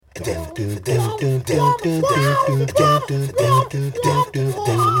Welcome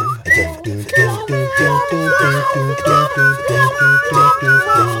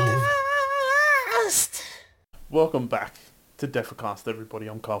back to Defacast, everybody.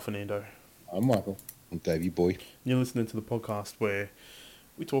 I'm Carl Fernando. I'm Michael. I'm Davey Boy. You're listening to the podcast where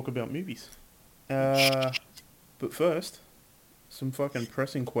we talk about movies. But first, some fucking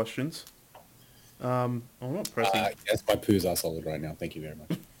pressing questions. I'm not pressing. Yes, my poos are solid right now. Thank you very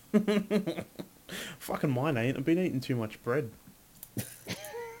much. Fucking mine ain't. I've been eating too much bread. What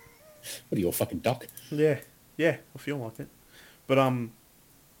are you, a fucking duck? Yeah, I feel like it. But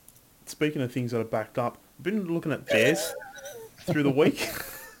speaking of things that are backed up, I've been looking at bears through the week.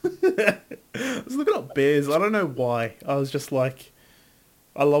 I was looking at bears. I don't know why. I was just like,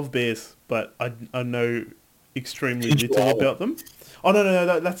 I love bears, but I know extremely little about them. Oh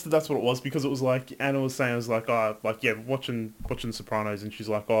no, that's what it was, because it was like Anna was saying, I was like, watching Sopranos, and she's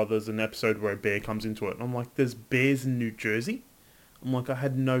like, oh, there's an episode where a bear comes into it, and I'm like, there's bears in New Jersey? I'm like, I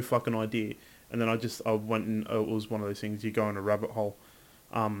had no fucking idea. And then I went and it was one of those things, you go in a rabbit hole,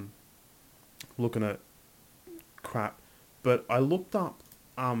 looking at crap. But I looked up,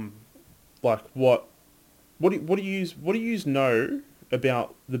 like what do you know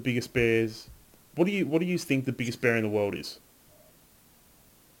about the biggest bears? What do you think the biggest bear in the world is?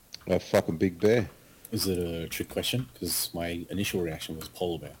 A fucking big bear. Is it a trick question? Because my initial reaction was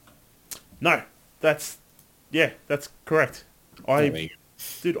polar bear. No, that's correct.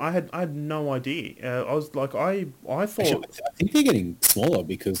 Dude, I had no idea. I was like, I thought. Actually, I think they're getting smaller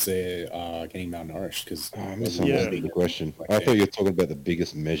because they're getting malnourished. Because That's not the question. I thought you were talking about the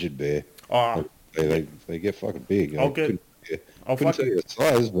biggest measured bear. Oh, they get fucking big. I'll couldn't tell you the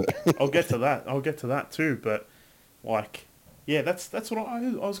size, but I'll get to that too. But like, yeah, that's what I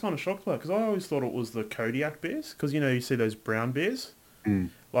was kind of shocked by, because I always thought it was the Kodiak bears, because you see those brown bears,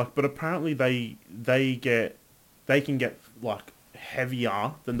 like, but apparently they can get like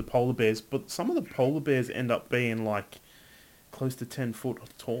heavier than the polar bears, but some of the polar bears end up being like close to 10 foot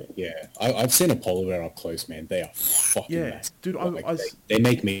tall. Yeah, I've seen a polar bear up close, man. They are fucking massive. Dude, they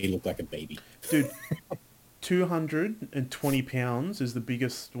make me look like a baby. Dude, 220 pounds is the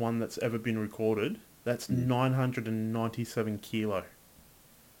biggest one that's ever been recorded. That's 997 kilo.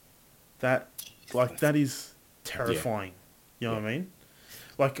 That is terrifying. You know what I mean?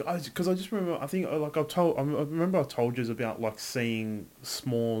 Like, because I just remember, I remember I told you about like seeing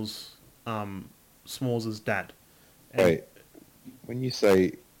S'mores, S'mores' dad. wait, when you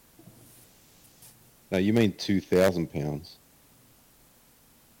say, no, you mean 2,000 pounds?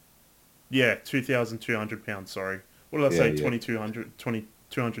 Yeah, 2,200 pounds. Sorry, what did I say? Yeah. 2,220.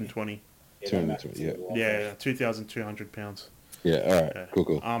 220. 220, yeah. Yeah, 2,200 pounds. Yeah, all right, Yeah.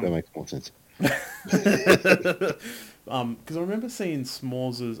 cool. That makes more sense. Because I remember seeing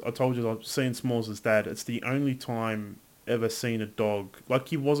S'mores'. I told you I've seen S'mores' dad. It's the only time ever seen a dog, like,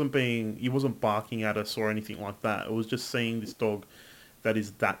 he wasn't barking at us or anything like that. It was just seeing this dog that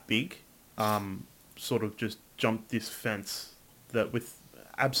is that big, sort of just jump this fence that with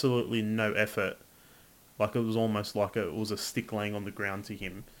absolutely no effort. Like, it was almost like it was a stick laying on the ground to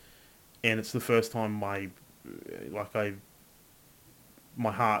him. And it's the first time my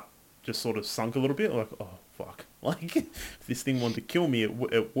heart just sort of sunk a little bit. Like, oh, fuck. Like, if this thing wanted to kill me,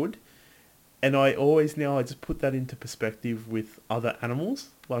 it would. And I just put that into perspective with other animals.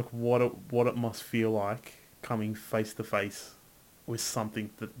 Like, what it must feel like coming face to face with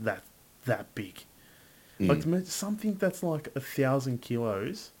something that big. Like, something that's like 1,000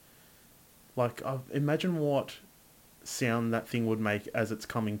 kilos. Like, imagine what sound that thing would make as it's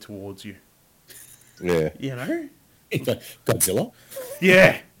coming towards you. Yeah. You know? Godzilla?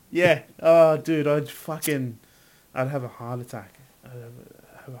 Yeah. Oh, dude, I'd have a heart attack.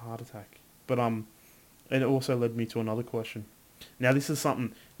 But, and it also led me to another question. Now, this is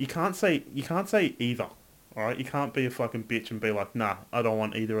something, you can't say either, alright? You can't be a fucking bitch and be like, nah, I don't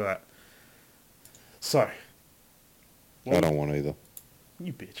want either of that. So. I don't want either.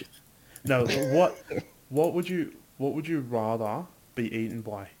 You bitch. No, what would you rather be eaten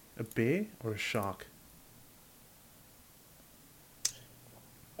by? A bear or a shark?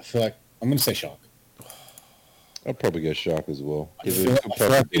 I feel like I'm going to say shark. I'd probably go shark as well. I feel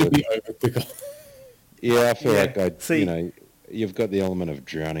like it'll be over quicker. Yeah, I feel like you've got the element of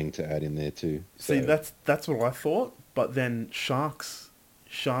drowning to add in there too. So. See, that's what I thought, but then sharks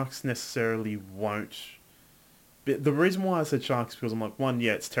necessarily won't. But the reason why I said sharks is because I'm like, one,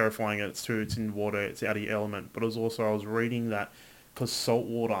 yeah, it's terrifying, and it's two, it's in water, it's out of your element, but it was also, I was reading that because salt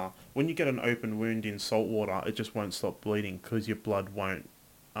water, when you get an open wound in salt water, it just won't stop bleeding because your blood won't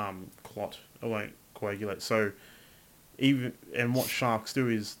clot, it won't coagulate. So and what sharks do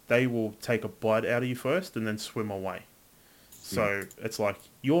is they will take a bite out of you first and then swim away. So it's like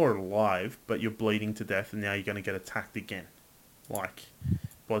you're alive, but you're bleeding to death, and now you're going to get attacked again. Like,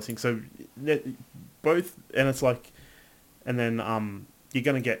 by this thing. So both, and it's like, and then you're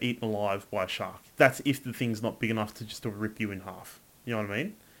going to get eaten alive by a shark. That's if the thing's not big enough to rip you in half. You know what I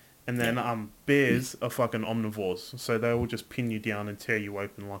mean? And then bears are fucking omnivores, so they will just pin you down and tear you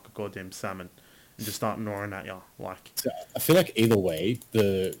open like a goddamn salmon, and just start gnawing at you. Like, So I feel like either way,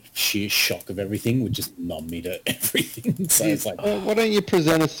 the sheer shock of everything would just numb me to everything. So it's like, Why don't you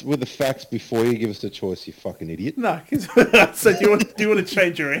present us with the facts before you give us the choice, you fucking idiot? no. So do you want to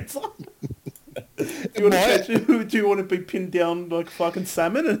change your answer? Do you want to be pinned down like fucking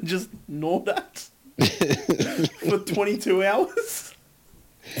salmon and just gnawed at for 22 hours?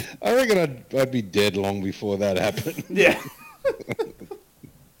 I reckon I'd be dead long before that happened. Yeah.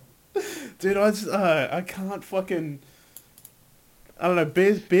 Dude, I can't fucking... I don't know,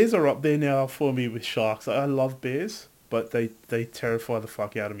 bears are up there now for me with sharks. I love bears, but they terrify the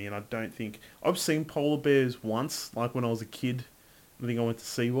fuck out of me, and I don't think... I've seen polar bears once, like when I was a kid. I think I went to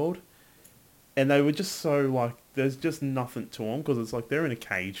SeaWorld. And they were just so, like, there's just nothing to them, because it's like they're in a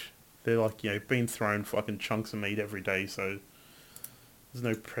cage. They're like, being thrown fucking chunks of meat every day, so there's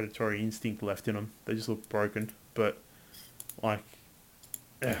no predatory instinct left in them. They just look broken. But, like,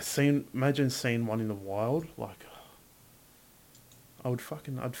 yeah, imagine seeing one in the wild, like, I'd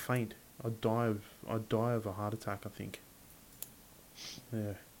faint. I'd die of a heart attack, I think.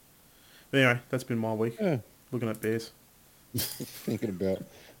 Yeah. But anyway, that's been my week. Yeah. Looking at bears. Thinking about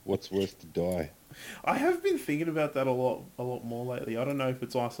what's worse to die. I have been thinking about that a lot more lately. I don't know if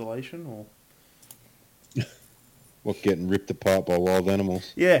it's isolation or... What, getting ripped apart by wild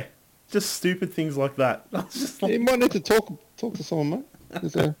animals? Yeah, just stupid things like that. I was just like, You might need to talk to someone, mate.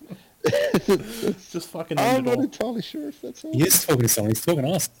 just fucking I'm end it not all. entirely sure if that's all. he's talking to someone, he's talking to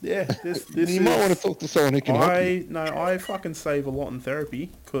us. Yeah, this You might want to talk to someone who can help you. I fucking save a lot in therapy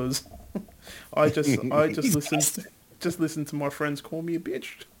because I just listen to my friends call me a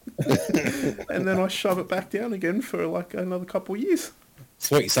bitch, and then I shove it back down again for like another couple of years.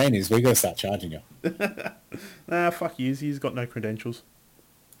 So what you're saying is we got to start charging you. Nah, fuck you. He's got no credentials.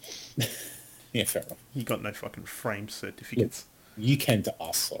 Yeah, fair enough. He got no fucking framed certificates. You came to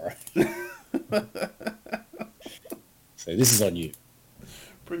us, all right? So this is on you.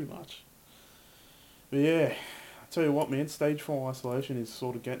 Pretty much. But yeah, I tell you what, man, stage 4 isolation is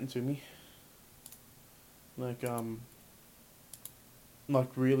sort of getting to me. Like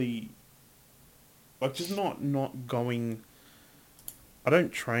really, like just not going. I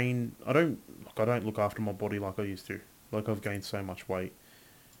don't train. I don't look after my body like I used to. Like I've gained so much weight.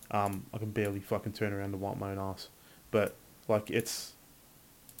 I can barely fucking turn around to wipe my own ass. But like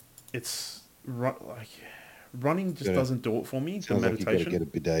like running just doesn't do it for me. The Sounds like you got to meditation. get a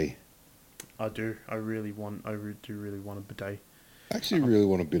bidet. I do. I do really want a bidet. I actually really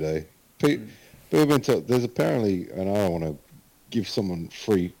want a bidet. People have been told, there's apparently, and I don't want to give someone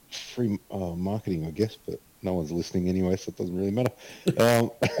free marketing, I guess, but no one's listening anyway, so it doesn't really matter.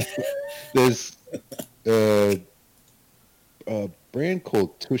 There's a brand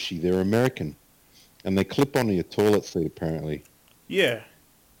called Tushy. They're American, and they clip onto your toilet seat apparently. Yeah,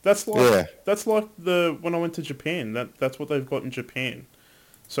 that's like when I went to Japan. That's what they've got in Japan.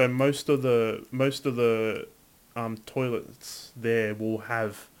 So most of the toilets there will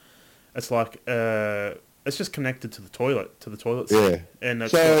have. It's like it's just connected to the toilet seat. Yeah, And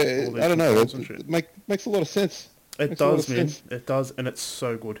that's so got all these I don't know. controls and shit. It makes a lot of sense. It Makes a lot does, of man. sense. It does, and it's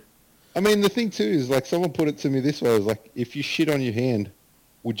so good. I mean, the thing too is like someone put it to me this way: is like if you shit on your hand,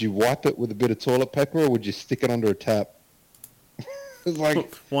 would you wipe it with a bit of toilet paper or would you stick it under a tap? It's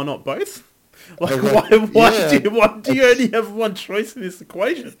like, Why not both? Like, Okay. why do you only have one choice in this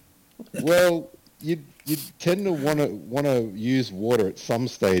equation? well, you tend to want to use water at some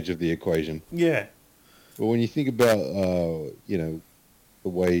stage of the equation. Yeah, But when you think about the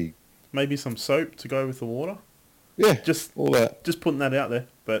way, maybe some soap to go with the water. yeah, Just all that. just putting that out there,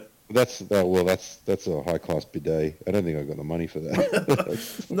 but. That's a high class bidet. I don't think I got the money for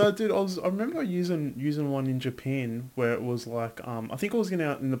that. No, dude, I remember using one in Japan where it was like I think it was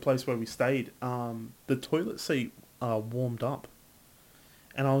in the place where we stayed. The toilet seat warmed up,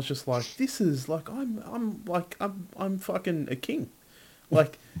 and I was just like, this is like I'm fucking a king.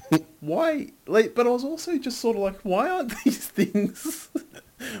 Like, why? Like, but I was also just sort of like, why aren't these things?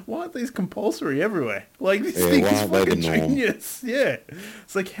 Why aren't these compulsory everywhere? Like, this thing why is aren't they the fucking norm? genius. Yeah,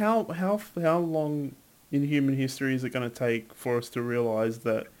 it's like how long in human history is it going to take for us to realize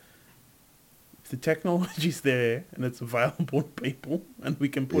that if the technology's there and it's available to people, and we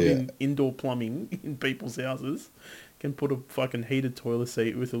can put in indoor plumbing in people's houses, can put a fucking heated toilet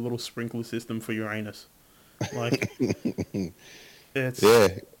seat with a little sprinkler system for your anus. Like, it's Yeah,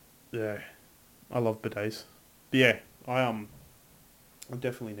 yeah. I love bidets. But yeah, I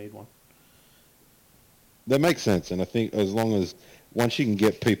definitely need one. that makes sense. And I think as long as once you can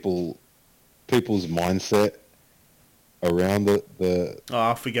get people's mindset around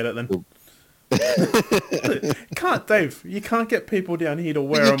Ah, forget it then. the Can't, Dave. You can't get people down here to But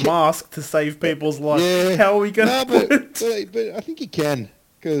wear you a can- mask to save people's lives. yeah, How are we going no, to put it? but I think you can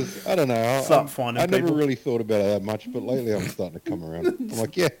because I don't know. Start finding I never people. really thought about it that much, but lately I'm starting to come around. I'm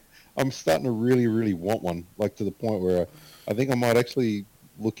like, yeah, I'm starting to really, really want one, like to the point where I think I might actually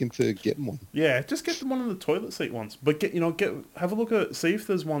look into getting one. Yeah, just get the one of the toilet seat ones. But have a look at, see if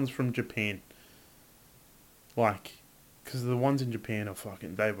there's ones from Japan. Like, because the ones in Japan are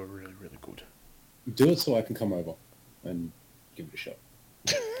fucking, they were really, really good. Do it so I can come over and give it a shot.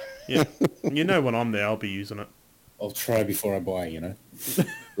 Yeah. You know when I'm there, I'll be using it. I'll try before I buy, you know.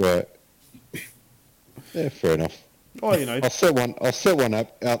 Right. Yeah, fair enough. Oh, you know. I'll set one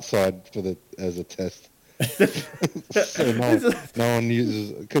up outside as a test. So no one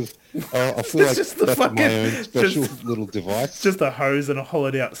uses because I feel like just the that's fucking- my own special just- little device. It's just a hose and a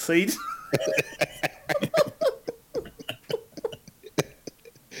hollowed out seat.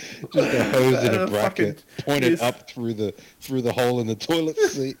 Just a hose and a fucking- bracket pointed yes. up through the hole in the toilet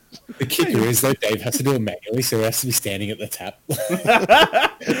seat. The kicker is though, Dave has to do it manually, so he has to be standing at the tap.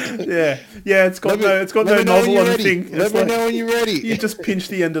 Yeah, it's got no nozzle on the thing. Let It's me like, know when you're ready. you just pinch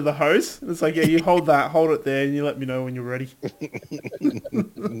the end of the hose. It's like, yeah, you hold it there, and you let me know when you're ready.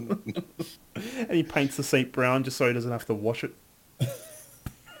 And he paints the seat brown just so he doesn't have to wash it.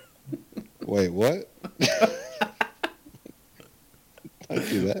 Wait, what? Don't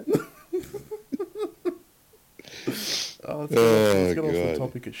do that. Oh, let's Oh, get off the God.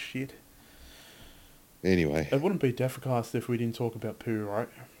 topic of shit. Anyway, It wouldn't be Defcast if we didn't talk about poo, right?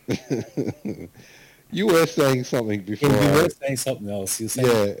 you were saying something before. You were saying something else. You were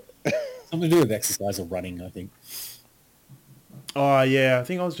saying Yeah, something to do with exercise or running, I think. Oh, yeah, I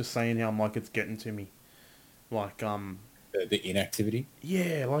think I was just saying how I'm like, it's getting to me. Like, The inactivity.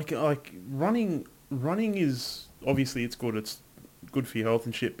 yeah, like running is, obviously it's good for your health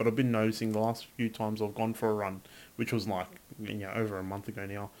and shit, but I've been noticing the last few times I've gone for a run, which was like, over a month ago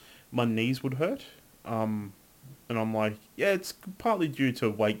now, my knees would hurt. And I'm like, yeah, it's partly due to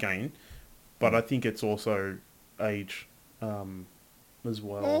weight gain, but I think it's also age, as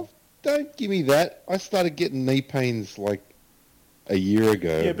well. well, don't give me that. I started getting knee pains like a year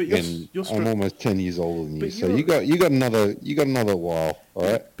ago, Yeah, but you're and I'm stri- almost 10 years older than you. But So you're- you got another while,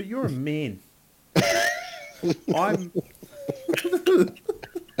 all right? But you're a man. I'm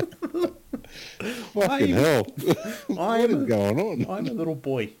Fucking hell, what I'm is going on? I'm a little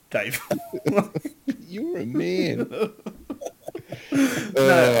boy, Dave. You're a man. Oh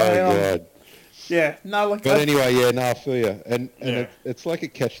I, god. Yeah, no, like But anyway, yeah, no, I feel you. And Yeah. it's like a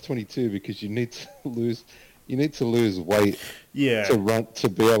catch-22 because you need to lose weight yeah, to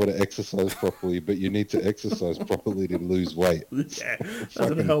be able to exercise properly, but you need to exercise properly to lose weight. yeah. Doesn't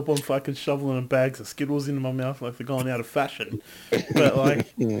fucking- help. I'm fucking shoveling bags of Skittles into my mouth like they're going out of fashion. But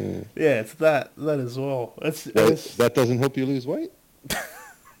like, yeah, it's that as well. That doesn't help you lose weight?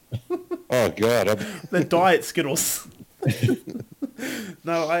 Oh god. They're diet Skittles.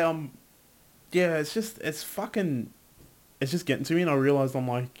 No, yeah, it's just getting to me, and I realised I'm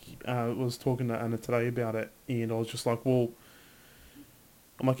like, was talking to Anna today about it, and I was just like, well,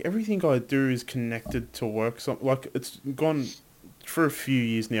 I'm like, everything I do is connected to work. So, like, it's gone, for a few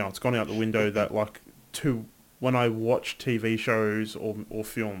years now, it's gone out the window that, like, when I watch TV shows or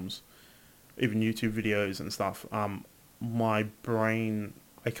films, even YouTube videos and stuff, my brain,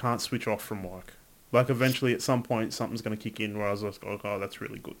 I can't switch off from work. Like, eventually, at some point, something's going to kick in where I was just like, oh, that's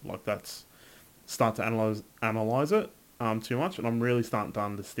really good. Like, start to analyze it too much, and I'm really starting to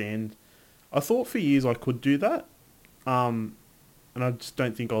understand. I thought for years I could do that, and I just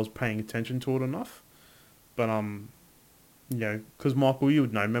don't think I was paying attention to it enough. But because Michael, you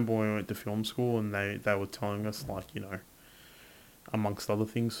would know. Remember when we went to film school and they were telling us, like, amongst other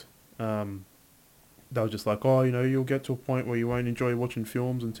things, they were just like, oh, you'll get to a point where you won't enjoy watching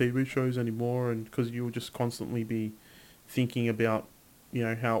films and TV shows anymore, and because you'll just constantly be thinking about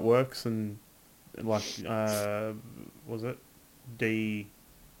how it works and like was it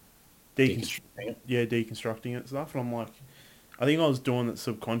Deconstructing it. deconstructing it and stuff. And I'm like, I think I was doing it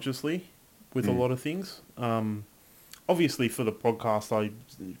subconsciously with a lot of things. Obviously for the podcast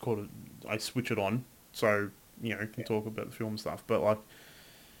I switch it on so can talk about the film stuff, but like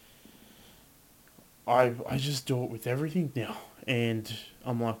I just do it with everything now, and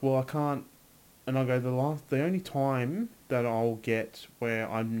I'm like, well, I And I go, the only time that I'll get where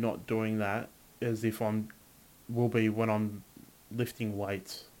I'm not doing that is if will be when I'm lifting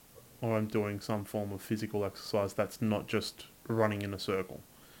weights or I'm doing some form of physical exercise that's not just running in a circle,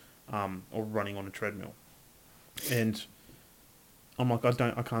 or running on a treadmill. And I'm like,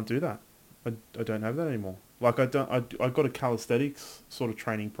 I can't do that. I don't have that anymore. Like I got a calisthenics sort of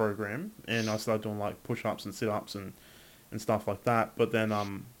training program, and I started doing like push-ups and sit-ups and stuff like that. But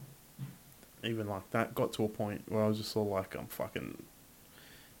then even like that got to a point where I was just sort of like,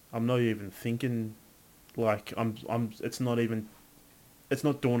 I'm not even thinking, like it's not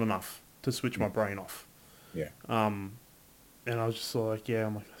doing enough to switch my brain off. Yeah. And I was just sort of like, yeah,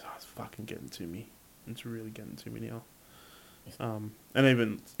 I'm like, oh, it's fucking getting to me. It's really getting to me now.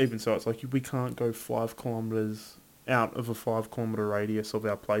 And even so, it's like we can't go 5 kilometers out of a 5 kilometer radius of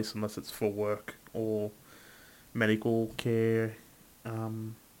our place unless it's for work or medical care.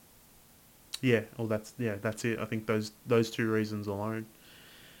 That's it. I think those two reasons alone.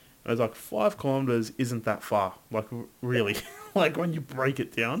 I was like, 5 kilometers isn't that far. Like, really, like when you break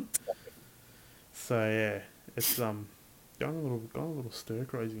it down. So yeah, it's going a little stir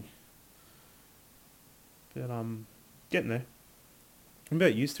crazy. But getting there. I'm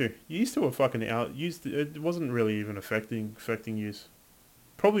about used to. You used to a fucking out. It wasn't really even affecting yous.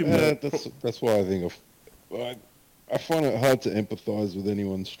 Probably more. That's why I think I find it hard to empathise with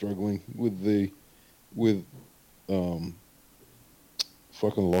anyone struggling with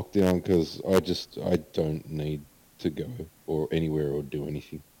fucking lockdown, because I don't need to go or anywhere or do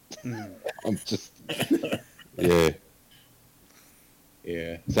anything. I'm just yeah.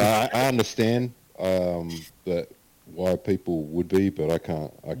 Yeah. So I understand that why people would be, but I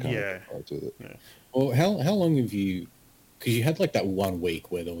can't empathize with it. Yeah. Well, how long have you? Because you had like that 1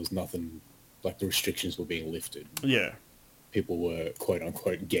 week where there was nothing, like the restrictions were being lifted. Yeah. People were quote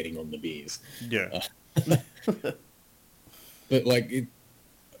unquote getting on the beers. Yeah. But like,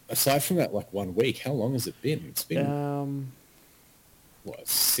 aside from that, like 1 week, how long has it been? It's been what,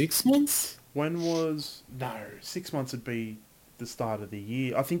 6 months? When was 6 months would be the start of the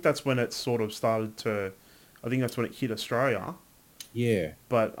year. I think that's when it sort of started to. I think that's when it hit Australia. Yeah.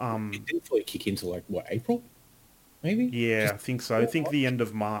 But it didn't fully kick into like what, April? Maybe. Yeah, I think so. I think the end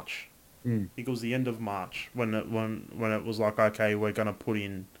of March. I think it was the end of March when it was like, okay, we're gonna put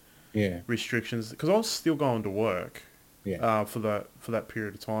in restrictions, because I was still going to work. Yeah. For that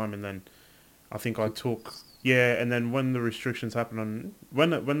period of time, and then I think I took and then when the restrictions happened, when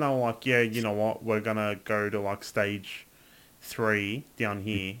they were like, yeah, you know what, we're gonna go to like stage 3 down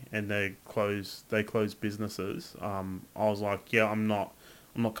here, and they close businesses. I was like, yeah, I'm not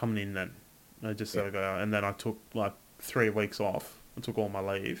coming in then. I just had to go out, and then I took like 3 weeks off. I took all my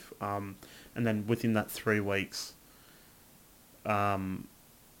leave, and then within that 3 weeks,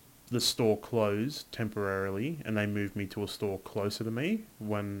 the store closed temporarily, and they moved me to a store closer to me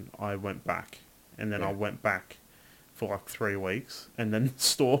when I went back. And then I went back for like 3 weeks, and then the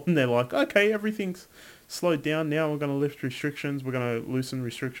store, and they're like, okay, everything's slowed down now, we're going to lift restrictions, we're going to loosen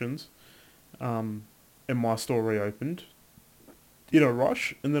restrictions. And my store reopened in a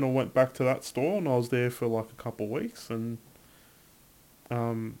rush, and then I went back to that store, and I was there for like a couple of weeks, and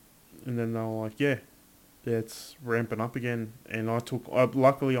then they were like, yeah, it's ramping up again. And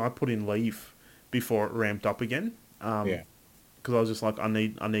luckily I put in leave before it ramped up again. Because I was just like, I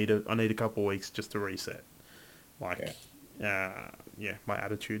need a couple of weeks just to reset, like, my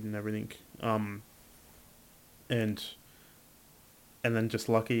attitude and everything. And then just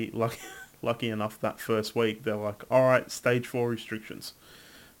lucky enough that first week they're like, all right, stage 4 restrictions.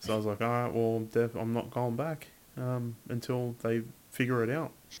 So I was like, all right, well, I'm not going back until they figure it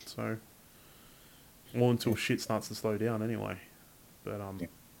out. So. Well, until shit starts to slow down anyway. But,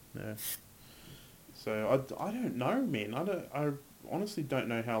 yeah. So, I don't know, man. I honestly don't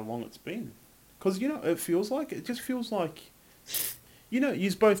know how long it's been. Because, it just feels like,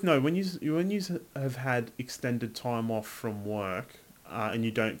 you both know, when you have had extended time off from work, and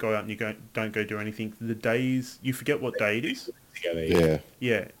you don't go out and you don't go do anything, the days, you forget what day it is. Yeah.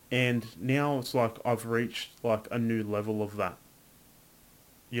 Yeah. And now it's like I've reached, like, a new level of that.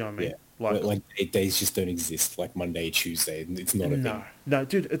 You know what I mean? Yeah. Like days just don't exist, like Monday, Tuesday. It's not a thing. No,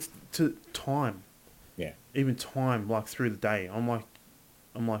 dude, it's to time. Yeah. Even time, like through the day. I'm like,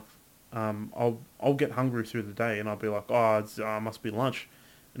 I'll get hungry through the day, and I'll be like, it must be lunch,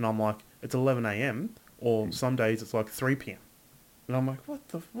 and I'm like, it's 11 a.m. or some days it's like 3 p.m. and I'm like, what?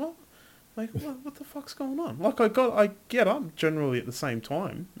 Like, what the fuck's going on? Like, I get up generally at the same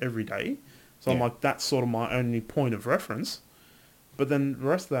time every day, so I'm like, that's sort of my only point of reference. But then the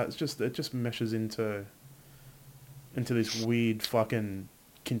rest of that, it just meshes into this weird fucking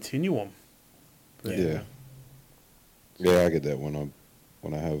continuum. But, Yeah. Yeah, I get that when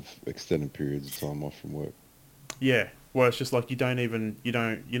I have extended periods of time off from work. Yeah. Well, it's just like you're not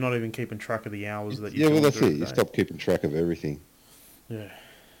even keeping track of the hours that Yeah, you're well, doing that's during it. You the day. stop keeping track of everything. Yeah.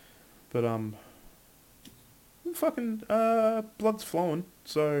 But, fucking, blood's flowing,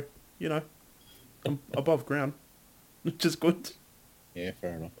 so, you know, I'm above ground, which is good. Yeah,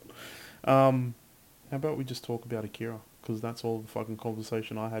 fair enough. How about we just talk about Akira? Because that's all the fucking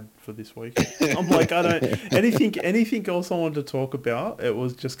conversation I had for this week. I'm like, I don't... Anything else I wanted to talk about, it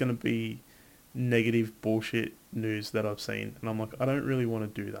was just going to be negative bullshit news that I've seen. And I'm like, I don't really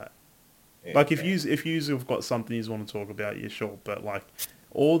want to do that. Yeah, Like, if you have got something you want to talk about, yeah, sure. But, like,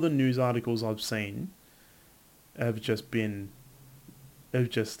 all the news articles I've seen have just pissed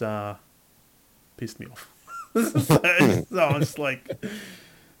me off. So I'm just like...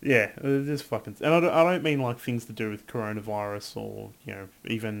 Yeah, it's just fucking... And I don't mean, like, things to do with coronavirus or, you know,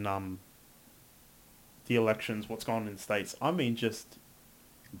 even the elections, what's going on in the States. I mean just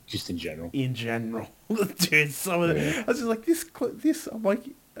just in general. in general. Dude, some of the... I was just like, this... I'm like,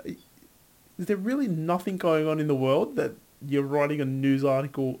 is there really nothing going on in the world that you're writing a news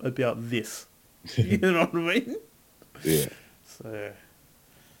article about this? You know what I mean? Yeah. So,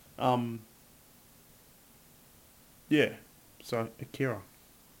 yeah. So, Akira.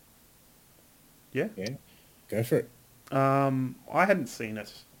 Yeah? Yeah, go for it. I hadn't seen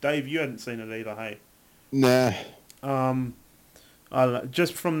it. Dave, you hadn't seen it either, hey? Nah. I don't know,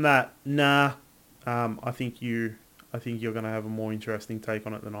 just from that, nah. I think you're gonna have a more interesting take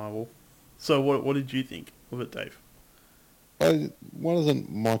on it than I will. So, what did you think of it, Dave? Why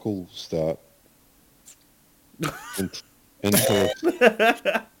doesn't Michael start? and tell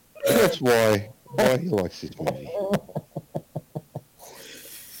us why he likes this movie.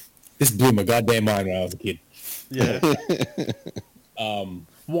 This blew my goddamn mind when I was a kid. Yeah.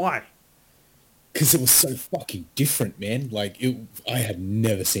 Why? Because it was so fucking different, man. Like, I had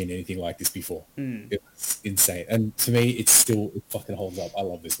never seen anything like this before. It was insane. And to me, it fucking holds up. I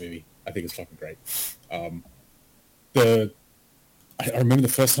love this movie. I think it's fucking great. I remember the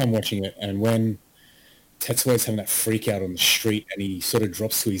first time watching it, and when Tetsuo's having that freak out on the street, and he sort of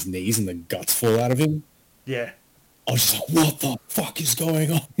drops to his knees, and the guts fall out of him. Yeah. I was just like, what the fuck is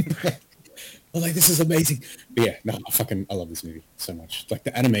going on? I was like, this is amazing. But yeah, no, I love this movie so much. Like,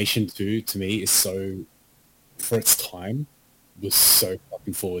 the animation too, to me, is so, for its time, was so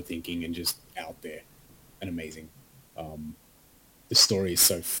fucking forward thinking and just out there and amazing. The story is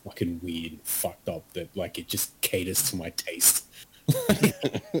so fucking weird and fucked up that, like, it just caters to my taste.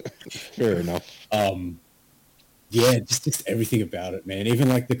 Fair enough. Yeah, just everything about it, man. Even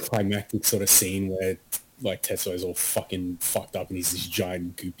like the climactic sort of scene where like Tetsuo's all fucking fucked up and he's this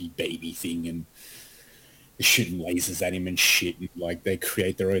giant goopy baby thing and they're shooting lasers at him and shit. And, like, they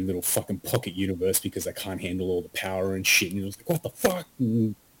create their own little fucking pocket universe because they can't handle all the power and shit. And it was like, what the fuck?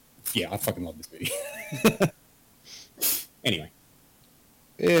 And yeah, I fucking love this movie. Anyway.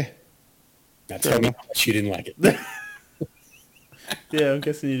 Yeah. Now tell me how much you didn't like it. Yeah, I'm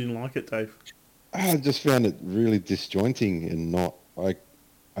guessing you didn't like it, Dave. I just found it really disjointing and not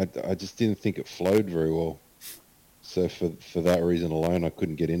I just didn't think it flowed very well. So for that reason alone, I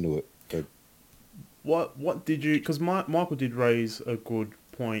couldn't get into it. But what did you? Because Michael did raise a good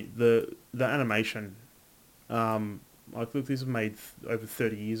point. The animation. I think this was made over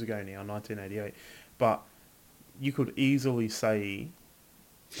 30 years ago now, 1988. But you could easily say,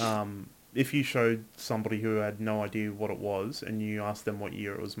 if you showed somebody who had no idea what it was and you asked them what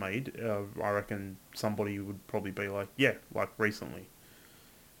year it was made, I reckon somebody would probably be like, yeah, like recently.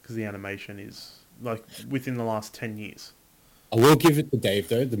 Because the animation is, like, within the last 10 years. I will give it to Dave,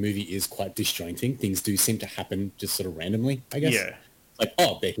 though. The movie is quite disjointing. Things do seem to happen just sort of randomly, I guess. Yeah. Like,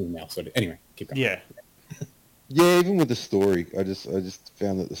 oh, they're here now. Sort of. Anyway, keep going. Yeah. yeah, even with the story, I just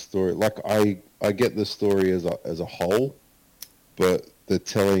found that the story, like, I get the story as a whole, but the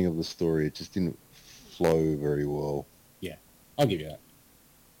telling of the story, it just didn't flow very well. Yeah, I'll give you that.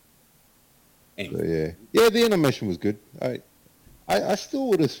 So, Anyway. yeah, the animation was good. I still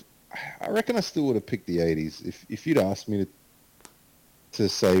would have. I reckon I still would have picked the 80s. If you'd asked me to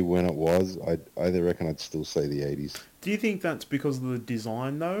say when it was, I reckon I'd still say the 80s. Do you think that's because of the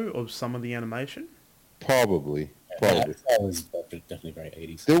design, though, of some of the animation? Probably. That was definitely very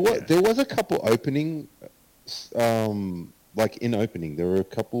 80s. There was a couple opening, like in opening, there were a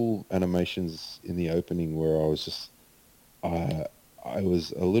couple animations in the opening where I was just, I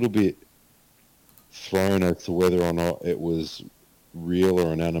was a little bit thrown as to whether or not it was real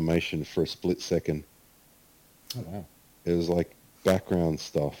or an animation for a split second. Oh wow! It was like background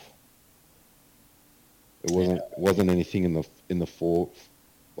stuff. It wasn't anything in the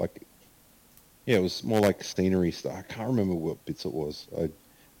like. Yeah, it was more like scenery stuff. I can't remember what bits it was. I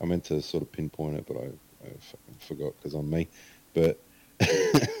meant to sort of pinpoint it, but I fucking forgot because I'm me. But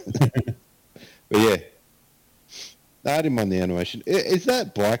but yeah, no, I didn't mind the animation. Is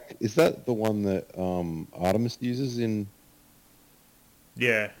that black? Is that the one that Artemis uses in?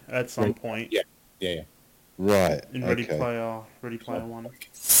 Yeah, at some point. Yeah, yeah, yeah. Right. In okay. Ready Player One.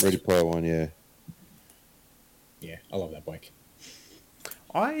 Ready Player One. Yeah. Yeah, I love that bike.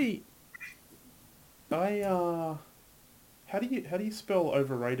 How do you spell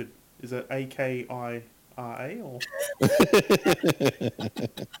overrated? Is it AKIRA or?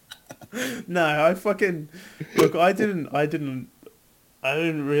 No, I fucking look. I didn't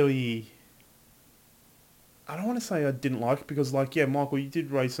really. I don't want to say I didn't like it because, like, yeah, Michael, you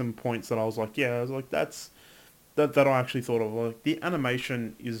did raise some points that I was like, yeah, I was like, that I actually thought of. Like, the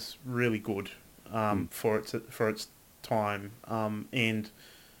animation is really good, for its time, and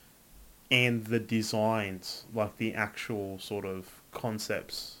the designs, like the actual sort of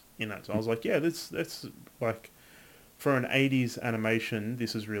concepts in that. So I was like, yeah, that's like for an 80s animation,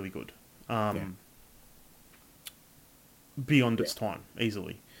 this is really good. Beyond its time,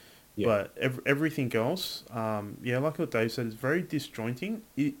 easily. Yeah. But everything else, yeah, like what Dave said, is very disjointing.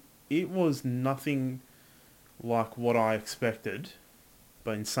 It was nothing like what I expected.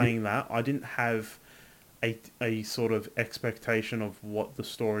 But in saying that, I didn't have a sort of expectation of what the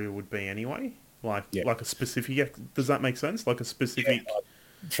story would be anyway. Like a specific. Does that make sense? Like a specific. Yeah.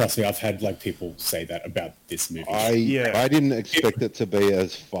 Trust me, I've had like people say that about this movie. I didn't expect it to be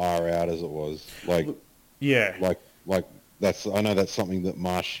as far out as it was. Like, yeah, like I know that's something that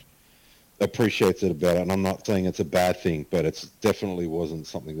Marsh appreciates it about it, and I'm not saying it's a bad thing, but it's definitely wasn't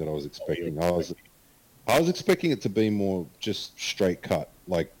something that I was expecting. I was expecting it to be more just straight cut,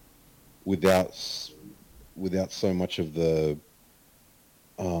 like without so much of the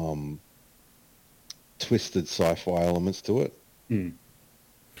twisted sci-fi elements to it.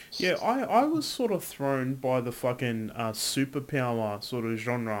 Yeah, I was sort of thrown by the fucking superpower sort of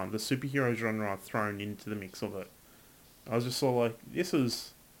genre, the superhero genre thrown into the mix of it. I was just sort of like, this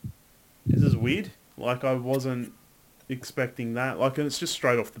is weird. Like, I wasn't expecting that. Like, and it's just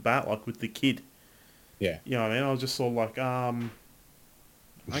straight off the bat, like with the kid. Yeah. You know what I mean? I was just sort of like,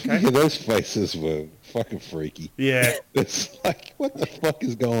 okay. Yeah, those faces were fucking freaky. Yeah. It's like, what the fuck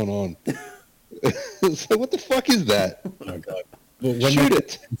is going on? So what the fuck is that? Oh my god. Well, when Shoot they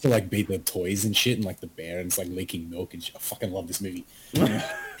it! to like beat the toys and shit, and like the bear, and it's like leaking milk and shit. I fucking love this movie.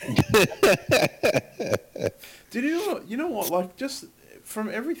 Did you know what? Like, just from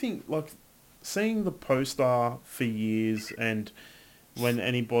everything, like seeing the poster for years, and when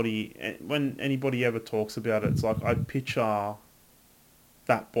anybody ever talks about it, it's like I picture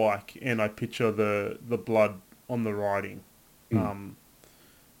that bike and I picture the blood on the riding.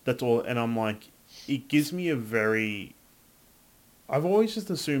 That's all, and I'm like, it gives me a very. I've always just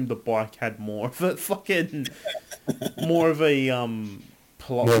assumed the bike had more of a fucking, more of a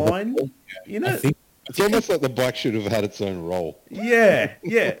plot line, you know. It's almost like the bike should have had its own role. Yeah.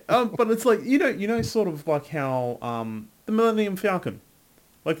 But it's like you know, sort of like how the Millennium Falcon,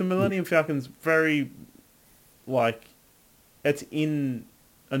 like the Millennium Falcon's very, like, it's in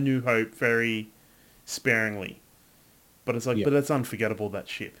A New Hope very sparingly, but it's like, but it's unforgettable, that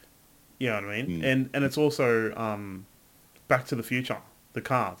ship. You know what I mean? And it's also Back to the Future, the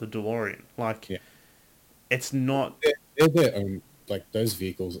car, the DeLorean. Like, it's not. They're their own. Like, those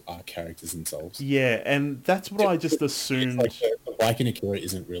vehicles are characters themselves. Yeah, and that's what I just assumed. Like the bike in Akira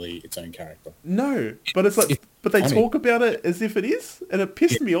isn't really its own character. No, but it's like, but they talk about it as if it is, and it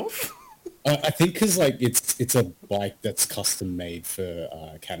pissed me off. I think because like it's a bike that's custom made for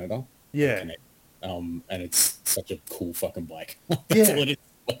Canada. Yeah. And it's such a cool fucking bike. That's all it is.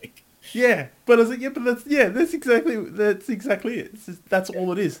 Like. Yeah, but I was like, that's exactly it. That's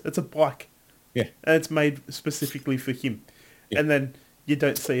all it is. It's a bike. Yeah, and it's made specifically for him. Yeah. And then you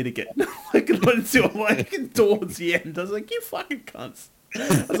don't see it again. Like, until like towards the end, I was like, you fucking cunts.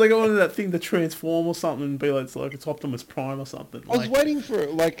 I was like, I wanted that thing to transform or something and be like, it's Optimus Prime or something. I was waiting for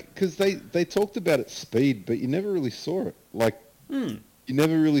it, like, because they talked about its speed, but you never really saw it. Like, you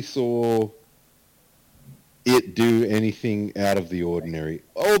never really saw it do anything out of the ordinary.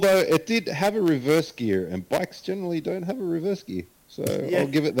 Although it did have a reverse gear, and bikes generally don't have a reverse gear. So I'll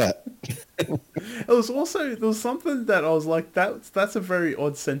give it that. There was something that I was like, that's a very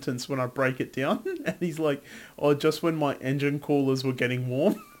odd sentence when I break it down. And he's like, oh, just when my engine coolers were getting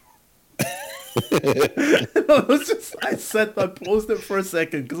warm. And I paused it for a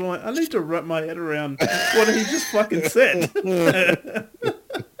second because I'm like, I need to wrap my head around what he just fucking said.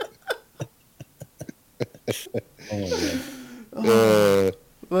 Oh my god.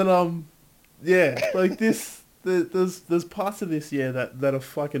 But yeah, Yeah, like this. There's parts of this, yeah, that are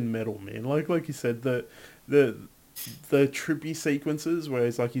fucking metal, man. Like you said, the the trippy sequences where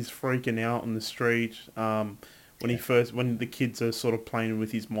it's like he's freaking out on the street. When the kids are sort of playing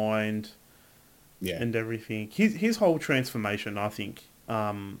with his mind Yeah, and everything. His whole transformation, I think,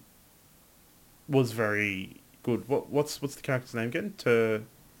 was very good. What's the character's name again?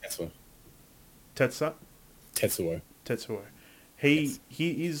 Tetsuo. Tetsa Tetsuo. Tetsuo. Yes.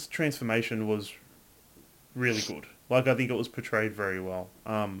 His transformation was really good. Like I think it was portrayed very well.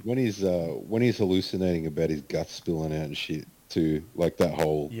 When he's hallucinating about his guts spilling out and shit too, like that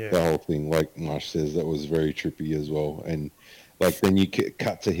whole thing, like Marsh says, that was very trippy as well. And like then you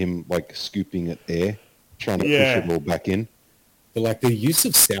cut to him like scooping at air, trying to push it all back in. But like the use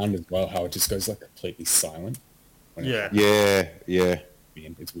of sound as well, how it just goes like completely silent. Yeah. Yeah.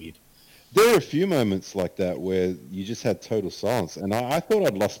 Man, it's weird. There are a few moments like that where you just had total silence, and I thought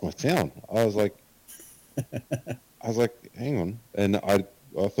I'd lost my sound. I was like, hang on, and I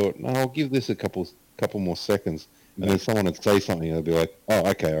thought, no, I'll give this a couple more seconds, and then someone would say something, and I'd be like, oh,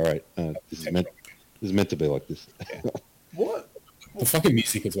 okay, all right, this is meant to be like this. What? The fucking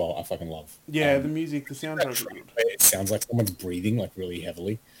music as well, I fucking love. Yeah, the music, the soundtrack. It sounds like someone's breathing like really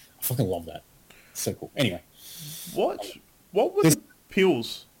heavily. I fucking love that. So cool. Anyway. What were the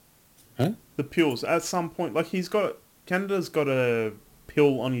pills? Huh? The pills. At some point, like Canada's got a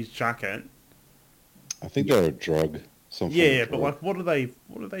pill on his jacket. I think they're a drug. But like, what do they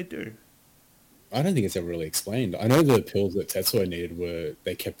do? I don't think it's ever really explained. I know the pills that Tetsuo needed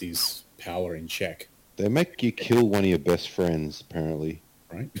they kept his power in check. They make you kill one of your best friends, apparently.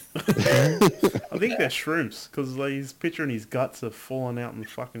 Right? I think they're shrooms, because like, he's picturing his guts are falling out in the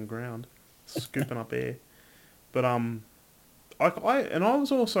fucking ground, scooping up air. But I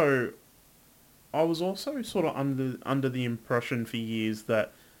was also sort of under the impression for years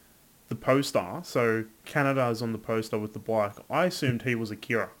that the poster, so Canada is on the poster with the bike. I assumed he was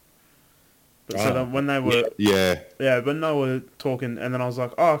Akira. But so that when they were when they were talking, and then I was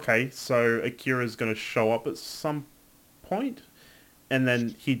like, oh, okay, so Akira's going to show up at some point, and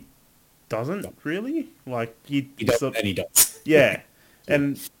then he doesn't really, like he does, and he does. Yeah,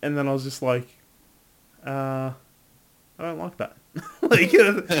 and then I was just like, I don't like that. Like,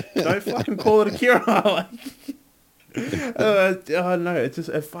 don't fucking call it Akira. Like, no,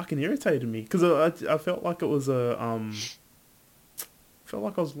 it fucking irritated me because I felt like it was felt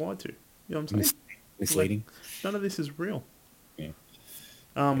like I was lied to. You know what I'm saying? Misleading. Like, none of this is real. Yeah.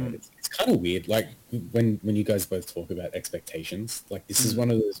 It's kind of weird. Like when you guys both talk about expectations, like this is one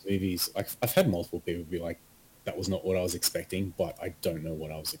of those movies. Like I've had multiple people be like, "That was not what I was expecting," but I don't know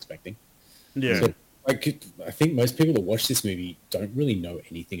what I was expecting. Yeah. So, I think most people that watch this movie don't really know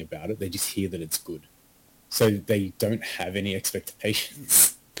anything about it. They just hear that it's good, so they don't have any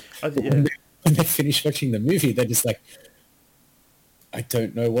expectations. When they finish watching the movie, they're just like, I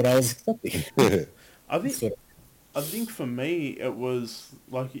don't know what I was expecting. I think for me it was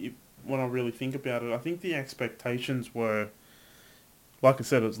like when I really think about it, I think the expectations were, like I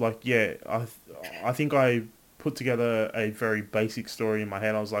said, it was like I think I put together a very basic story in my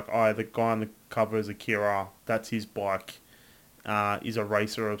head. I was like, the guy on the cover is Akira. That's his bike. Is a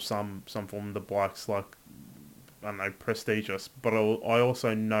racer of some form. The bike's like, I don't know, prestigious. But I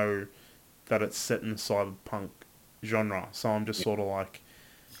also know that it's set in the cyberpunk genre. So I'm just sort of like,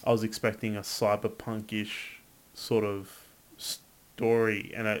 I was expecting a cyberpunk-ish sort of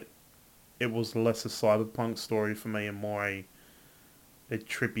story, and it was less a cyberpunk story for me and more a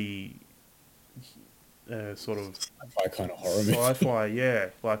trippy sort of sci-fi kind of horror movie. Sci-fi, yeah,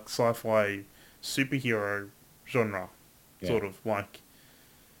 like sci-fi superhero genre, sort of like,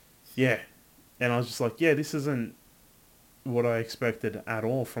 yeah. And I was just like, this isn't what I expected at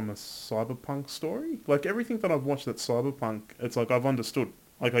all from a cyberpunk story. Like everything that I've watched that's cyberpunk, it's like I've understood.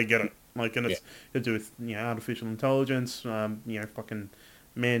 Like I get it. Like, and it's to do with artificial intelligence, fucking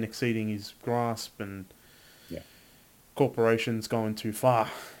man exceeding his grasp and corporations going too far,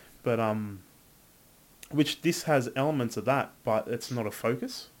 but which this has elements of that, but it's not a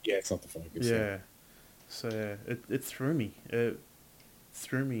focus. Yeah, it's not the focus. Yeah. So it threw me. It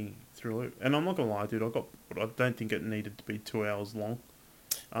threw me through a loop. And I'm not gonna lie, dude. I don't think it needed to be 2 hours long.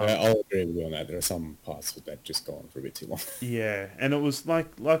 I'll agree with you on that. There are some parts that just go on for a bit too long. Yeah, and it was like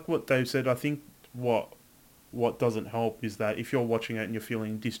what Dave said. I think what doesn't help is that if you're watching it and you're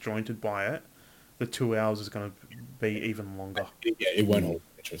feeling disjointed by it, the 2 hours is going to be even longer. Yeah, it won't hold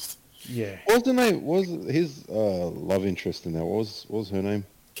interest. Yeah. Was his love interest in that? What was her name?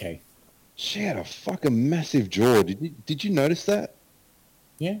 Kay. She had a fucking massive jaw. Did you notice that?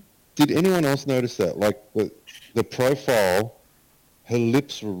 Yeah. Did anyone else notice that? Like the profile her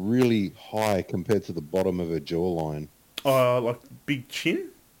lips were really high compared to the bottom of her jawline. Like big chin.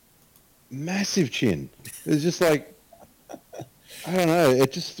 Massive chin. It was just like, I don't know.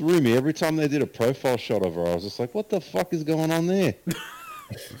 It just threw me every time they did a profile shot of her. I was just like, what the fuck is going on there?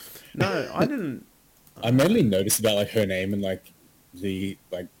 No, I didn't. I mainly noticed about like her name and like the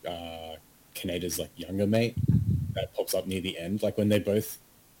like Kaneda's like younger mate that pops up near the end. Like when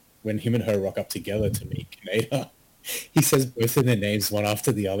him and her rock up together to meet Kaneda, he says both of their names one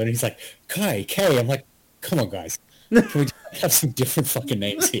after the other, and he's like Kai, Kay. I'm like, come on, guys, can we just have some different fucking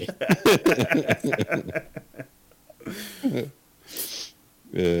names here?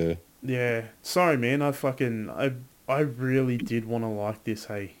 Yeah. Yeah, sorry, man. I really did want to like this.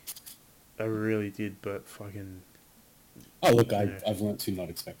 Hey, I really did, but fucking. Oh look, Yeah. I've learned to not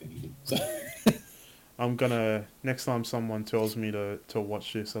expect anything. So. I'm gonna next time someone tells me to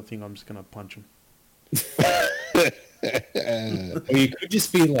watch this, I think I'm just gonna punch them. Or you could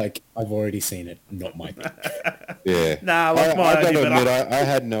just be like, I've already seen it, not my thing. Yeah. Nah, like my I idea, gotta but admit, I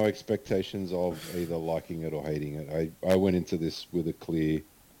had no expectations of either liking it or hating it. I went into this with a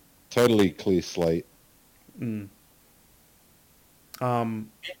totally clear slate, Mm. And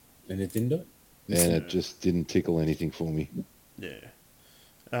it didn't do it. and it just didn't tickle anything for me.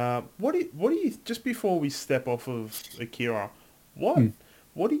 Yeah. What do you just before we step off of Akira, Hmm.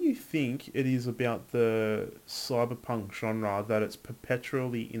 what do you think it is about the cyberpunk genre that it's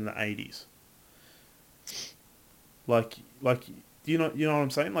perpetually in the 80s? Like do you know what I'm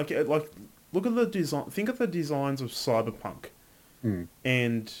saying? Like look at the design. Think of the designs of cyberpunk, Hmm.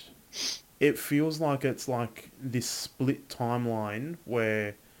 and it feels like it's like this split timeline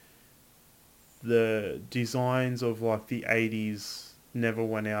where the designs of like the 80s never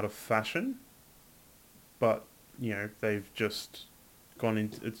went out of fashion, but you know they've just gone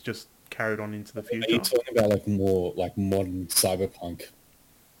into it's just carried on into the Are you future. talking about like more like modern cyberpunk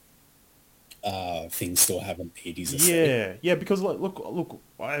things still have an 80s aesthetic? Yeah, because like look,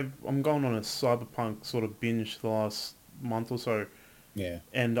 I'm going on a cyberpunk sort of binge the last month or so, Yeah.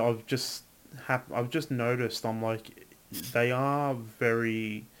 and I've just noticed I'm like they are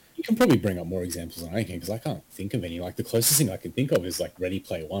very. You can probably bring up more examples than I can because I can't think of any. Like the closest thing I can think of is like Ready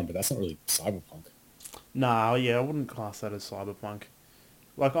Player One, but that's not really cyberpunk. Nah, yeah, I wouldn't class that as cyberpunk.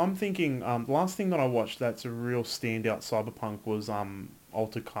 Like I'm thinking, the last thing that I watched that's a real standout cyberpunk was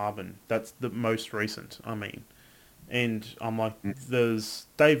Altered Carbon. That's the most recent. I mean, and I'm like, there's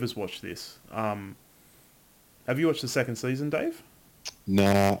Dave has watched this. Have you watched the second season, Dave?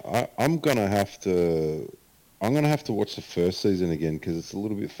 Nah, I'm gonna have to watch the first season again because it's a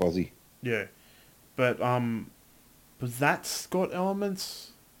little bit fuzzy. Yeah, but that's got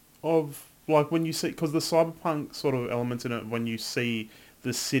elements of like when you see because the cyberpunk sort of elements in it when you see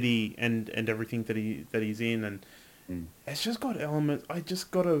the city and everything that he's in and Mm. it's just got elements. I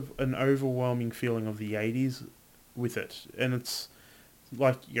just got an overwhelming feeling of the 80s with it, and it's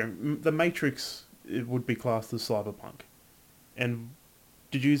like you know the Matrix it would be classed as cyberpunk. And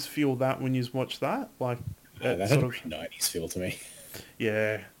did you feel that when you watched that? Like That that had sort a of very 90s feel to me.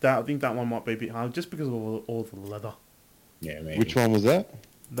 yeah. That I think that one might be a bit hard just because of all the leather, Yeah, maybe. Which one was that?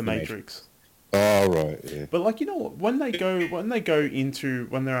 the Matrix. Oh, right, yeah. But like you know what, when they go into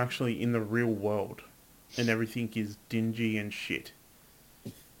when they're actually in the real world, and everything is dingy and shit.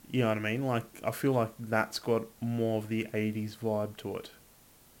 You know what I mean? Like I feel like that's got more of the 80s vibe to it.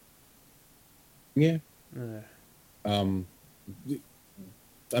 Yeah. Yeah. Um,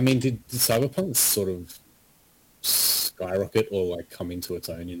 I mean, did cyberpunk sort of skyrocket or like come into its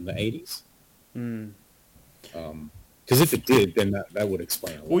own in the 80s? Mm. Because if it did, then that would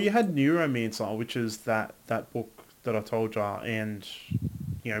explain a lot. Well, you had Neuromancer, which is that book that I told you, and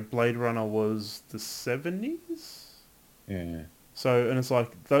you know, Blade Runner was the 70s. Yeah. So, and it's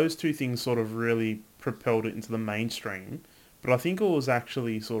like those two things sort of really propelled it into the mainstream. But I think it was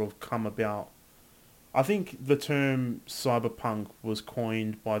actually sort of come about. I think the term cyberpunk was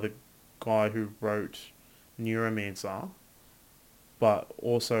coined by the guy who wrote Neuromancer, but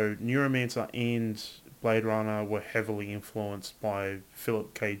also Neuromancer and Blade Runner were heavily influenced by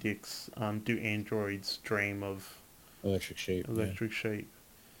Philip K. Dick's Do Androids Dream of Electric Sheep. Electric Sheep.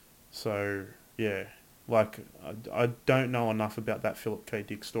 So, yeah. Like, I don't know enough about that Philip K.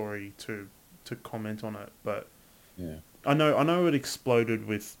 Dick story to comment on it, but Yeah. I know it exploded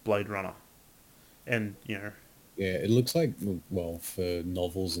with Blade Runner. And, you know, Yeah, it looks like, well, for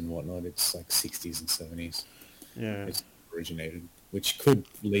novels and whatnot, it's like 60s and 70s. yeah. It's originated, which could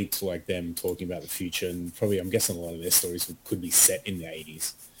lead to like them talking about the future, and probably I'm guessing a lot of their stories could be set in the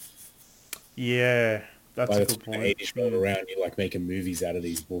 80s. Yeah. That's by a the good time the point. 80s rolled around, you're like making movies out of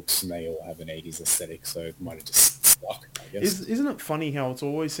these books, and they all have an 80s aesthetic, so it might have just stuck, I guess. Isn't it funny how it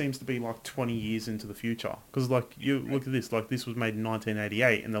always seems to be like 20 years into the future? Because like you look at this, like this was made in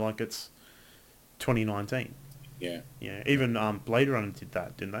 1988, and they're like it's 2019. Yeah. Yeah, even Blade Runner did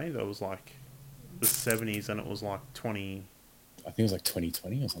that, didn't they? That was like the 70s, and it was like 20. I think it was like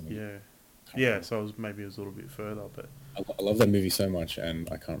 2020 or something. Yeah, Can't yeah. remember. So it was maybe it was a little bit further, but I love that movie so much, and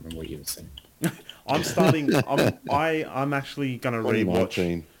I can't remember what year it's in. I'm starting. I'm actually gonna rewatch.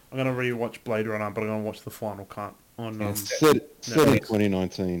 2019. I'm gonna rewatch Blade Runner, but I'm gonna watch the final cut on. Set in Netflix.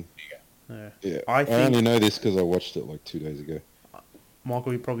 2019. Yeah. Yeah, I I think- only know this because I watched it like 2 days ago.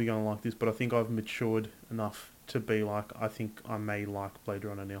 Michael, you're probably gonna like this, but I think I've matured enough to be like, I think I may like Blade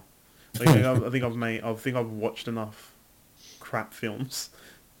Runner now. Like, I think I've watched enough crap films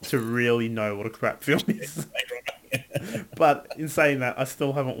to really know what a crap film is. But in saying that, I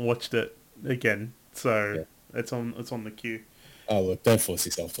still haven't watched it again, so it's on the queue. Oh, look, don't force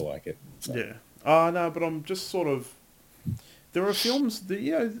yourself to like it. So. Yeah. No, but I'm just sort of. There are films that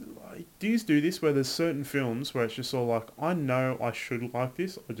like, dudes do this where there's certain films where it's just sort of like, I know I should like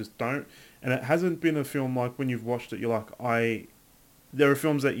this, I just don't, and it hasn't been a film like when you've watched it, you're like, There are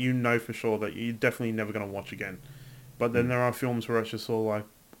films that you know for sure that you're definitely never going to watch again, but then there are films where it's just sort of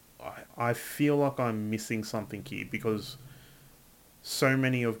like, I feel like I'm missing something here because so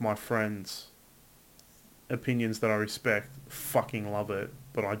many of my friends' opinions that I respect fucking love it,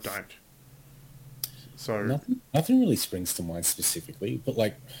 but I don't. So Nothing really springs to mind specifically, but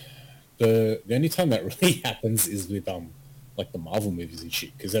like the only time that really happens is with like the Marvel movies and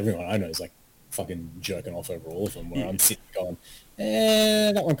shit, because everyone I know is like fucking jerking off over all of them, where I'm sitting going,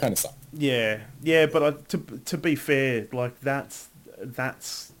 that one kind of sucked. yeah, but to be fair, like that's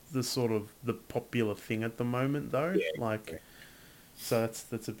the sort of the popular thing at the moment, though. Yeah, like, yeah. so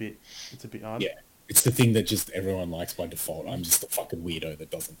it's a bit odd. Yeah, it's the thing that just everyone likes by default. I'm just the fucking weirdo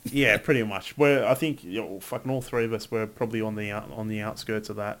that doesn't. Yeah, pretty much. Where I think fucking all three of us were probably on the outskirts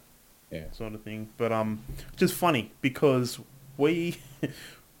of that Yeah. sort of thing. But just funny because we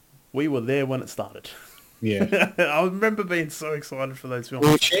were there when it started. Yeah. I remember being so excited for those films.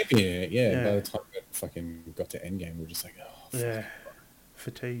 We were championing it, yeah. Yeah. By the time it fucking got to Endgame, we were just like, oh, fuck. Yeah,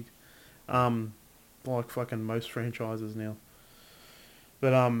 fatigued. Like fucking most franchises now.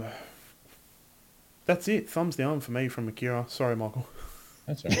 But that's it. Thumbs down for me from Akira. Sorry, Michael.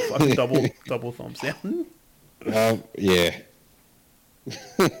 That's right. Fucking double thumbs down. Yeah.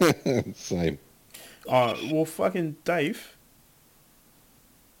 Same. Well, fucking Dave.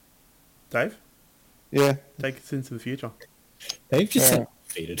 Dave, Yeah. take us into the future. They've just Yeah.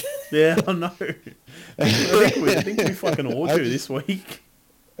 defeated. Yeah, I know. I think we fucking all do this week.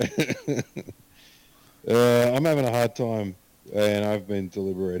 I'm having a hard time, and I've been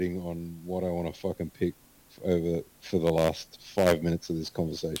deliberating on what I want to fucking pick for the last 5 minutes of this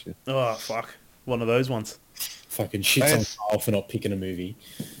conversation. Oh, fuck. One of those ones. Fucking shits on Yes. Carl for not picking a movie.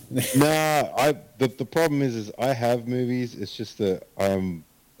 Nah, the problem is I have movies. It's just that I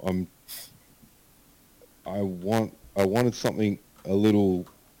wanted something a little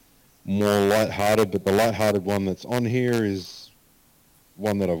more lighthearted, but the lighthearted one that's on here is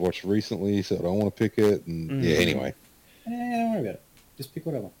one that I've watched recently, so I don't want to pick it. And yeah, anyway, Don't worry about it. Just pick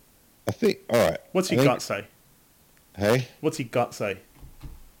whatever. I think all right. What's I your think- gut say? Hey, What's your gut say?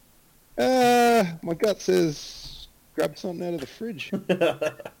 my gut says grab something out of the fridge. All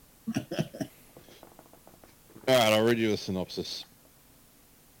right, I'll read you a synopsis.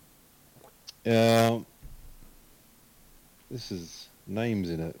 This is names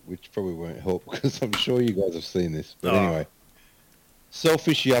in it, which probably won't help because I'm sure you guys have seen this. But Oh. anyway,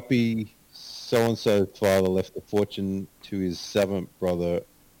 selfish yuppie so-and-so father left a fortune to his seventh brother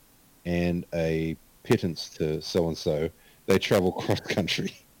and a pittance to so-and-so. They travel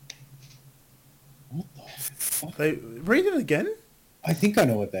cross-country. What the fuck? Read it again? I think I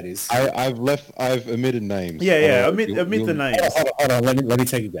know what that is. I've omitted names. Yeah. Oh, Omit the names. Hold on. Let me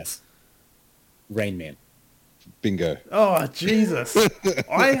take a guess. Rain Man. Bingo. Oh, Jesus.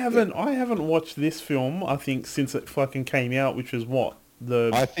 I haven't watched this film, I think, since it fucking came out, which was what?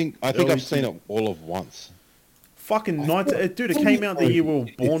 I think early I've seen it all of once. Fucking dude, it came out the year we were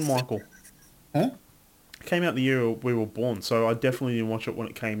born, Michael. Huh? It came out the year we were born, so I definitely didn't watch it when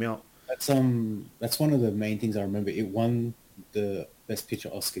it came out. That's one of the main things I remember. It won the Best Picture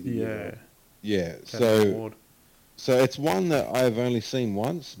Oscar. the year. Yeah. Academy Award. So it's one that I've only seen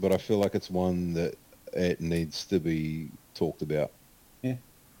once, but I feel like it's one that it needs to be talked about.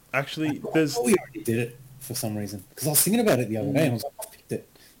 Actually, there's... Oh, we already did it for some reason. Because I was thinking about it the other day and I was like, I picked it.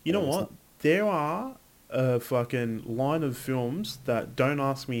 You know Oh, it's what? There are a fucking line of films that don't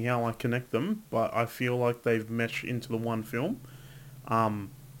ask me how I connect them, but I feel like they've meshed into the one film.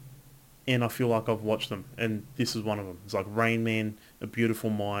 And I feel like I've watched them, and this is one of them. It's like Rain Man, A Beautiful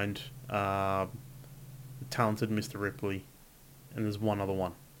Mind, Talented Mr. Ripley, and there's one other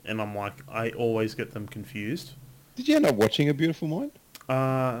one. And I'm like, I always get them confused. Did you end up watching A Beautiful Mind?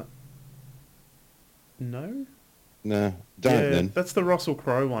 No? No, don't then. That's the Russell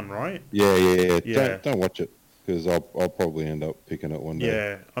Crowe one, right? Yeah. Yeah. Don't watch it, because I'll probably end up picking it one day.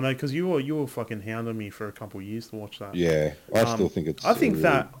 Yeah, I know, because you were fucking hounding me for a couple of years to watch that. Yeah, I still think it's. I think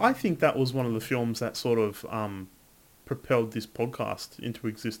that was one of the films that sort of propelled this podcast into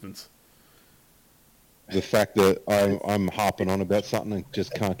existence. The fact that I'm harping on about something and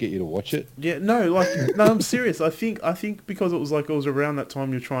just can't get you to watch it. Yeah, no, I'm serious. I think because it was around that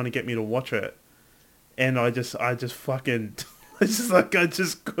time you're trying to get me to watch it, and I just fucking, it's just like I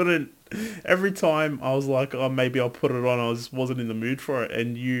just couldn't. Every time I was like, oh, maybe I'll put it on. I just wasn't in the mood for it,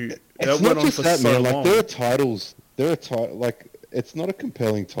 and It's not just that, man. Like there are titles. Like it's not a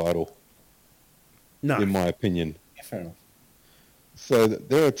compelling title. No, in my opinion. Yeah, fair enough. So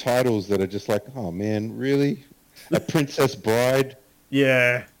there are titles that are just like, oh man, really? A Princess Bride?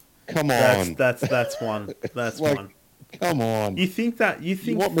 Yeah. Come on. That's one. That's like, one. Come on. You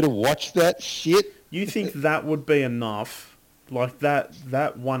want me to watch that shit? You think that would be enough? Like that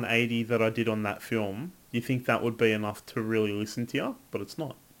 180 that I did on that film, you think that would be enough to really listen to you? But it's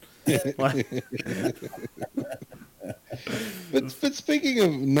not. But speaking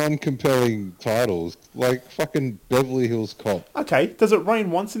of non-compelling titles, like fucking Beverly Hills Cop. Okay, does it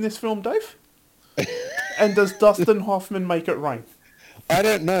rain once in this film, Dave? And does Dustin Hoffman make it rain? I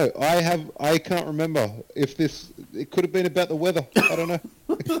don't know. I can't remember if it could have been about the weather. I don't know.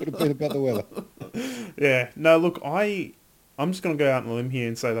 It could have been about the weather. Yeah. No, look, I'm just going to go out on a limb here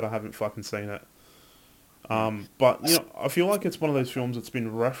and say that I haven't fucking seen it. But, I feel like it's one of those films that's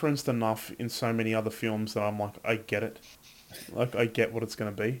been referenced enough in so many other films that I'm like, I get it. Like, I get what it's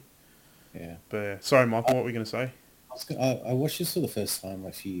going to be. Yeah. But, sorry, Michael, what were you going to say? I watched this for the first time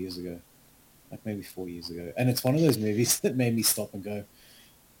a few years ago. Like maybe 4 years ago. And it's one of those movies that made me stop and go,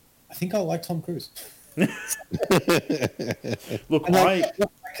 I think I like Tom Cruise. Look,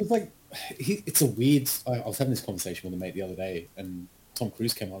 it's a weird... I was having this conversation with a mate the other day, and Tom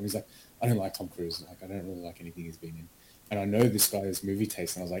Cruise came on. He's like, I don't like Tom Cruise. Like, I don't really like anything he's been in. And I know this guy's movie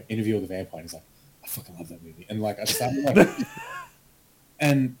taste, and I was like, Interview with the Vampire. And he's like, I fucking love that movie. And like, I started like...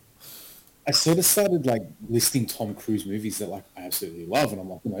 and I sort of started like listing Tom Cruise movies that like I absolutely love. And I'm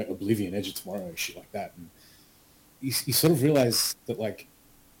like, Oblivion, Edge of Tomorrow, shit like that. And you sort of realize that like,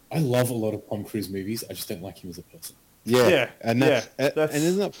 I love a lot of Tom Cruise movies. I just don't like him as a person. Yeah. And and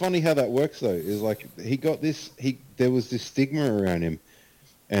isn't that funny how that works though? Is like there was this stigma around him,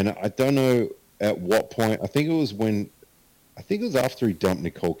 and I don't know at what point. I think it was after he dumped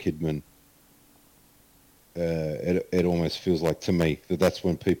Nicole Kidman. It almost feels like to me that's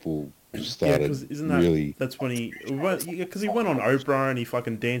when people started that's when he went on Oprah and he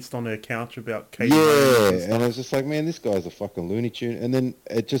fucking danced on her couch about Katie. Yeah, and I was just like, man, this guy's a fucking Looney Tune. And then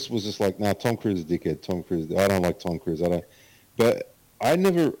it just was just like, nah, Tom Cruise is a dickhead. Tom Cruise, I don't like Tom Cruise. But I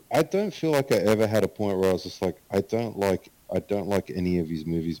don't feel like I ever had a point where I was just like, I don't like any of his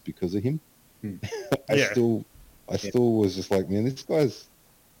movies because of him. I still was just like, man, this guy's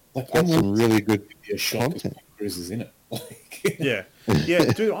got some really good content. Tom Cruise is in it. Yeah,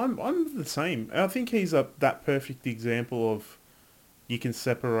 dude, I'm the same. I think he's that perfect example of you can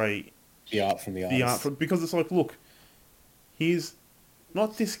separate the art from the artist. Because it's like, look, he's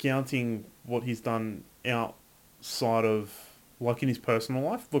not discounting what he's done outside of like in his personal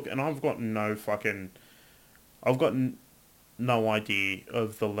life. Look, and I've got no idea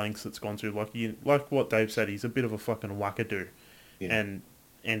of the lengths it's gone to. Like what Dave said, he's a bit of a fucking wackadoo, and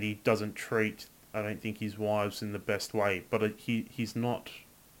he doesn't treat, I don't think, his wives in the best way. But he's not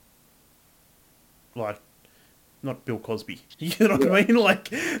not Bill Cosby. You know what I mean? Like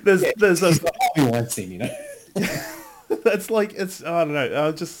there's a Harvey Weinstein, you know. That's like it's I don't know.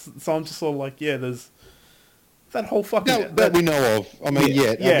 I'm just sort of like there's that whole fucking that we know of. I mean,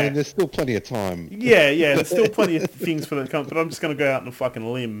 I mean, there's still plenty of time. Yeah, there's still plenty of things for that come. But I'm just gonna go out on a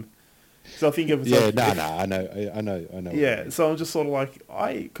fucking limb. So I think if it's I know. Yeah, so I'm just sort of like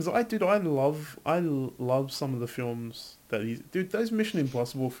I love some of the films that those Mission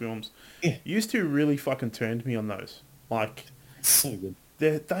Impossible films used to really fucking turn me on those. Like, so good.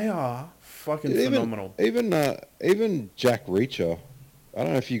 They are fucking phenomenal. Even Jack Reacher. I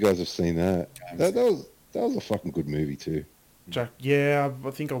don't know if you guys have seen that. That was a fucking good movie too. Jack, I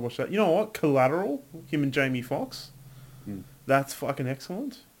think I watched that. You know what? Collateral, him and Jamie Foxx. That's fucking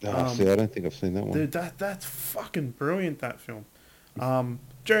excellent. See, I don't think I've seen that one. Dude, that's fucking brilliant, that film.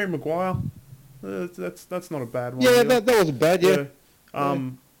 Jerry Maguire, that's not a bad one. Yeah, either. that wasn't bad, yeah.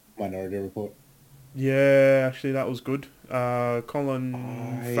 Minority Report. Yeah, actually, that was good. Colin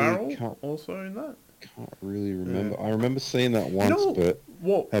I Farrell can't- also in that. Can't really remember. I remember seeing that once, know but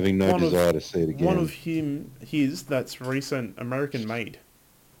what? having no one of- desire to see it again. One of his that's recent, American Made.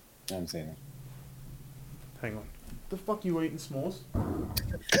 I haven't seen it. Hang on. The fuck you eating s'mores?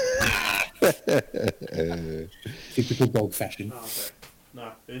 Typical dog fashion. No, okay.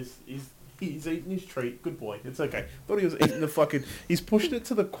 No, he's eating his treat. Good boy. It's okay. Thought he was eating the fucking... He's pushed it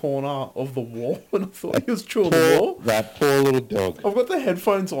to the corner of the wall, and I thought he was chewing the wall. That poor little dog. I've got the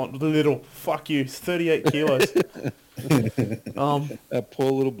headphones on. The little... Fuck you. It's 38 kilos. That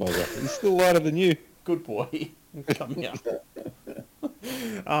poor little bugger. He's still lighter than you. Good boy. Come here.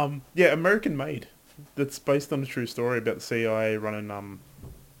 Yeah, American Made. That's based on a true story about the CIA running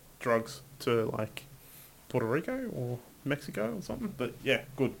drugs to like Puerto Rico or Mexico or something. But yeah,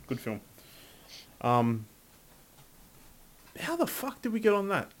 good film. How the fuck did we get on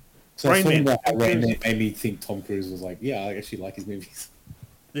that? So I was Rain talking Man. about how Rain Man made me think Tom Cruise was like, yeah, I actually like his movies.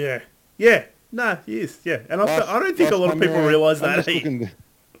 Yeah. Nah, he is. Yeah, and I don't think a last lot of time people around, realise I'm that. just He looking-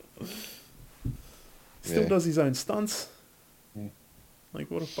 still Yeah. does his own stunts. Yeah. Like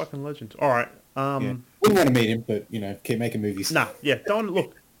what a fucking legend. All right. Yeah. Wouldn't want to meet him, but, keep making movies. Nah, yeah, don't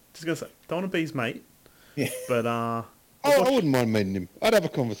look. Just gonna say, don't want to be his mate. Yeah. But I wouldn't mind meeting him. I'd have a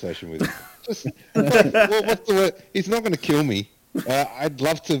conversation with him. Just, what's the word? He's not going to kill me. I'd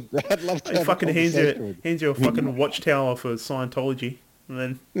love to. I'd love to. he have fucking a hands conversation with him. you a fucking watchtower for Scientology,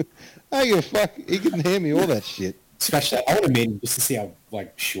 and then I give a fuck. He can hand me all that shit. Scratch that. I want to meet him just to see how,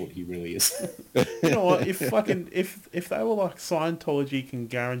 short he really is. you know what? If they were like Scientology can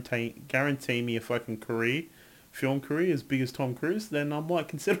guarantee me a fucking film career as big as Tom Cruise, then I might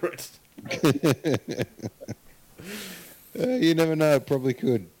consider it. You never know. It probably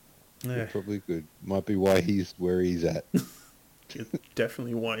could. Yeah, It probably could. Might be why he's where he's at.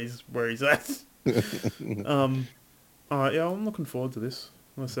 definitely why he's where he's at. All right, yeah, I'm looking forward to this.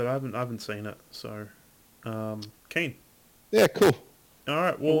 Like I said, I haven't seen it, so keen. Yeah, cool. All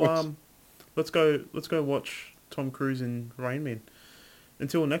right, well, let's go watch Tom Cruise in Rain Man.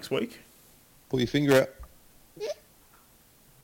 Until next week. Pull your finger out.